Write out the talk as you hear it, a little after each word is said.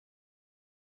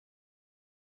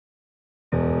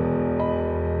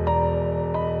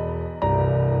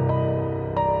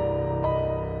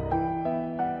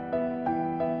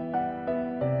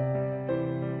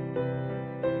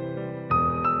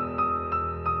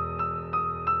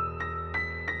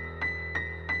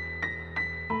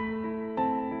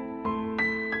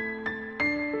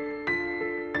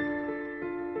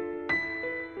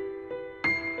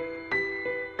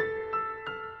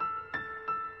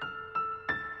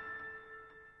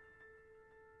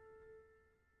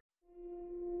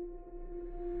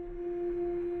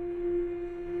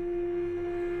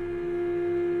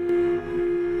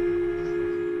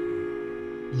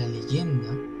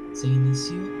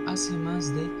hace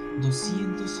más de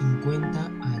 250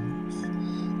 años.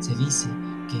 Se dice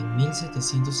que en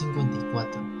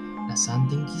 1754 la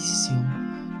Santa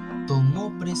Inquisición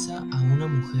tomó presa a una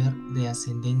mujer de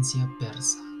ascendencia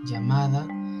persa llamada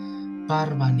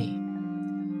Parvané,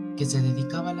 que se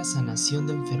dedicaba a la sanación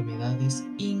de enfermedades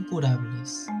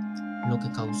incurables, lo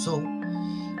que causó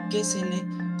que se le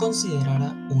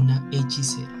considerara una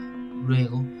hechicera.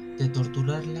 Luego de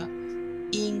torturarla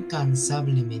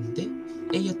incansablemente,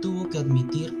 ella tuvo que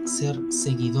admitir ser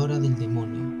seguidora del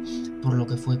demonio, por lo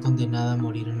que fue condenada a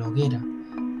morir en la hoguera.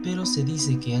 Pero se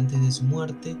dice que antes de su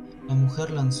muerte, la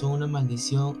mujer lanzó una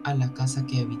maldición a la casa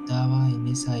que habitaba en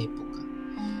esa época,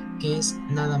 que es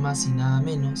nada más y nada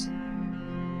menos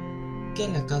que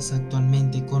la casa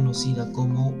actualmente conocida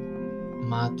como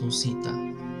MATUSITA.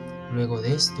 Luego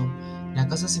de esto, la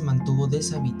casa se mantuvo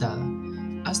deshabitada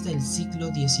hasta el siglo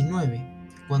XIX,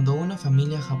 cuando una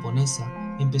familia japonesa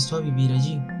empezó a vivir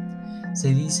allí.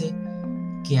 Se dice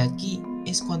que aquí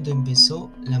es cuando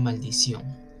empezó la maldición.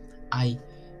 Hay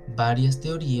varias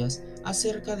teorías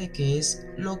acerca de qué es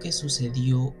lo que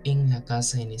sucedió en la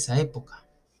casa en esa época.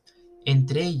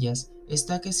 Entre ellas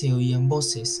está que se oían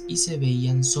voces y se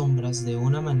veían sombras de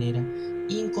una manera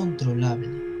incontrolable,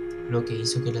 lo que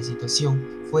hizo que la situación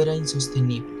fuera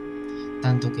insostenible,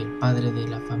 tanto que el padre de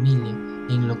la familia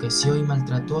enloqueció y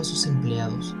maltrató a sus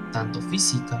empleados, tanto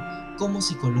física como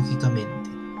psicológicamente.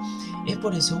 Es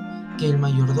por eso que el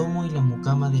mayordomo y la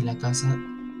mucama de la casa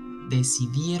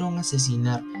decidieron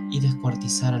asesinar y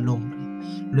descuartizar al hombre.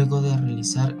 Luego de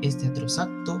realizar este atroz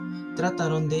acto,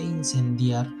 trataron de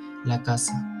incendiar la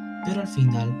casa, pero al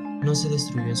final no se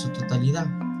destruyó en su totalidad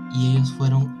y ellos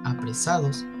fueron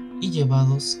apresados y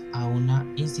llevados a una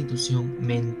institución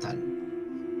mental.